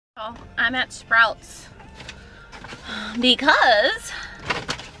Oh, I'm at Sprouts because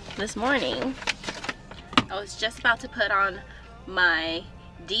this morning I was just about to put on my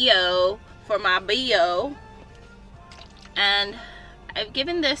deo for my BO, and I've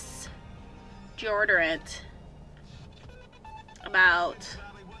given this deodorant about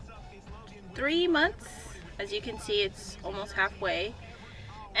 3 months. As you can see, it's almost halfway,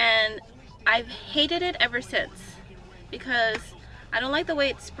 and I've hated it ever since because I don't like the way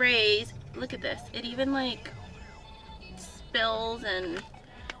it sprays. Look at this. It even like spills and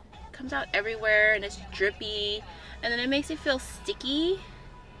comes out everywhere, and it's drippy, and then it makes it feel sticky.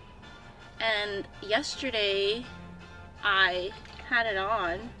 And yesterday I had it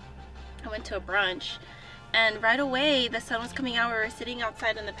on. I went to a brunch, and right away the sun was coming out. We were sitting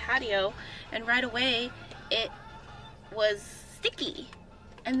outside on the patio, and right away it was sticky.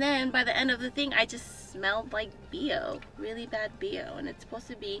 And then by the end of the thing, I just smelled like BO, really bad BO. And it's supposed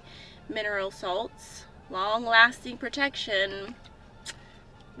to be mineral salts, long-lasting protection.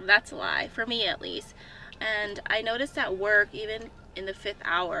 That's a lie, for me at least. And I noticed at work, even in the 5th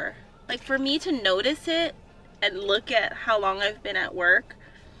hour, like for me to notice it and look at how long I've been at work,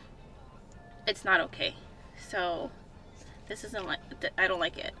 it's not okay. So this isn't like, I don't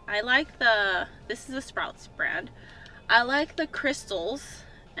like it. I like this is a Sprouts brand. I like the crystals,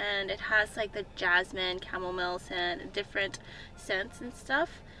 and it has like the jasmine, chamomile scent, different scents and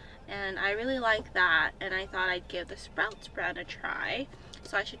stuff, and I really like that, and I thought I'd give the Sprouts brand a try,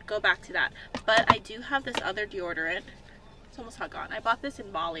 so I should go back to that. But I do have this other deodorant. It's almost all gone. I bought this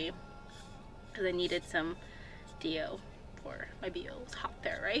in Bali because I needed some deo for my BO. It was hot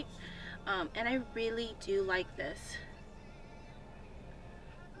there, right? And I really do like this,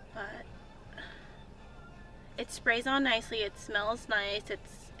 but it sprays on nicely, it smells nice, it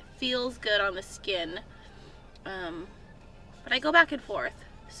feels good on the skin, but I go back and forth.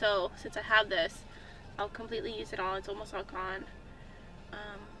 So since I have this, I'll completely use it all. It's almost all gone.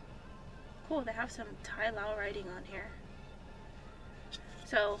 Cool, they have some Thai Lao writing on here.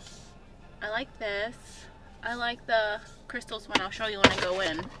 So I like this. I like the crystals one. I'll show you when I go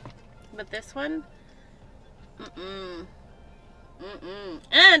in. But this one,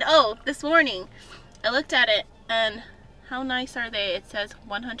 And oh, this morning I looked at it, and how nice are they? It says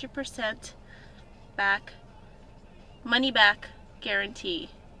 100% back, money back guarantee.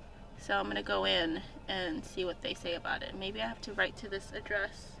 So I'm gonna go in and see what they say about it. Maybe I have to write to this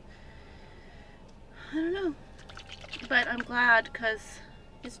address. I don't know, but I'm glad because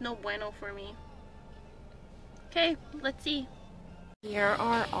it's no bueno for me. Okay, let's see. Here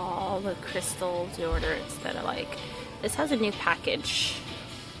are all the crystal deodorants that I like. This has a new package.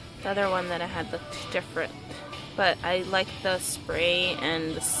 The other one that I had looked different, but I like the spray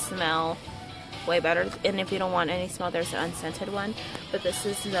and the smell way better. And if you don't want any smell, there's an unscented one, but this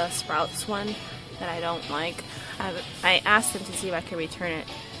is the Sprouts one that I don't like. I asked them to see if I could return it,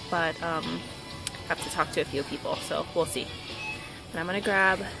 but I have to talk to a few people, so we'll see. And I'm gonna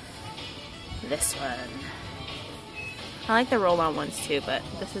grab this one. I like the roll-on ones too, but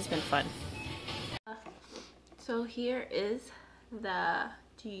this has been fun. So here is the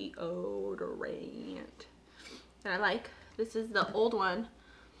deodorant that I like. This is the old one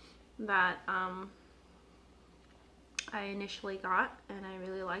that I initially got and I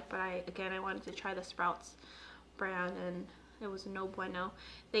really like, but I wanted to try the Sprouts brand and it was no bueno.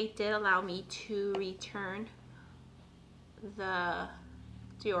 They did allow me to return the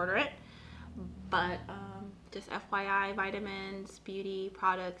deodorant, but just FYI, vitamins, beauty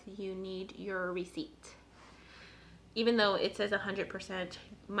products, you need your receipt. Even though it says 100%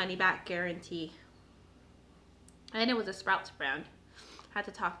 money back guarantee. And it was a Sprouts brand. I had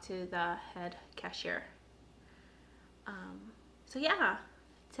to talk to the head cashier. So yeah,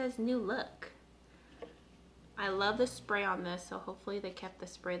 it says new look. I love the spray on this, so hopefully they kept the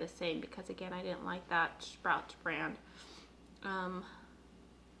spray the same, because again, I didn't like that Sprouts brand. I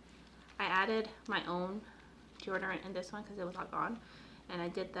added my own deodorant in this one because it was all gone, and I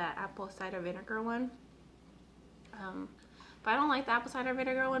did the apple cider vinegar one. But I don't like the apple cider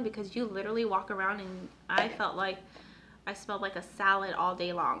vinegar one because you literally walk around and I felt like I smelled like a salad all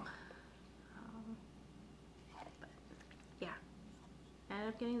day long. But yeah, I ended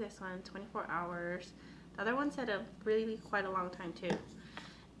up getting this one, 24 hours. The other one said a really quite a long time too.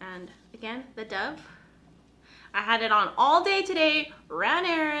 And again, the Dove. I had it on all day today, ran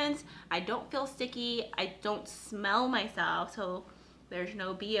errands. I don't feel sticky. I don't smell myself, so there's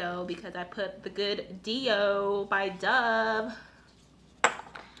no BO because I put the good Deo by Dove.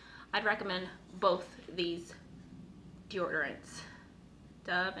 I'd recommend both these deodorants,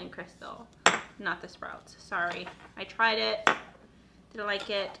 Dove and Crystal, not the Sprouts. Sorry, I tried it, didn't like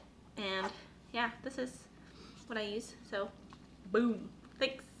it. And yeah, this is what I use. So boom,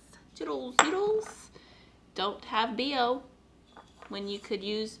 thanks. Toodles, noodles. Don't have BO when you could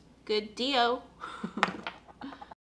use good DO.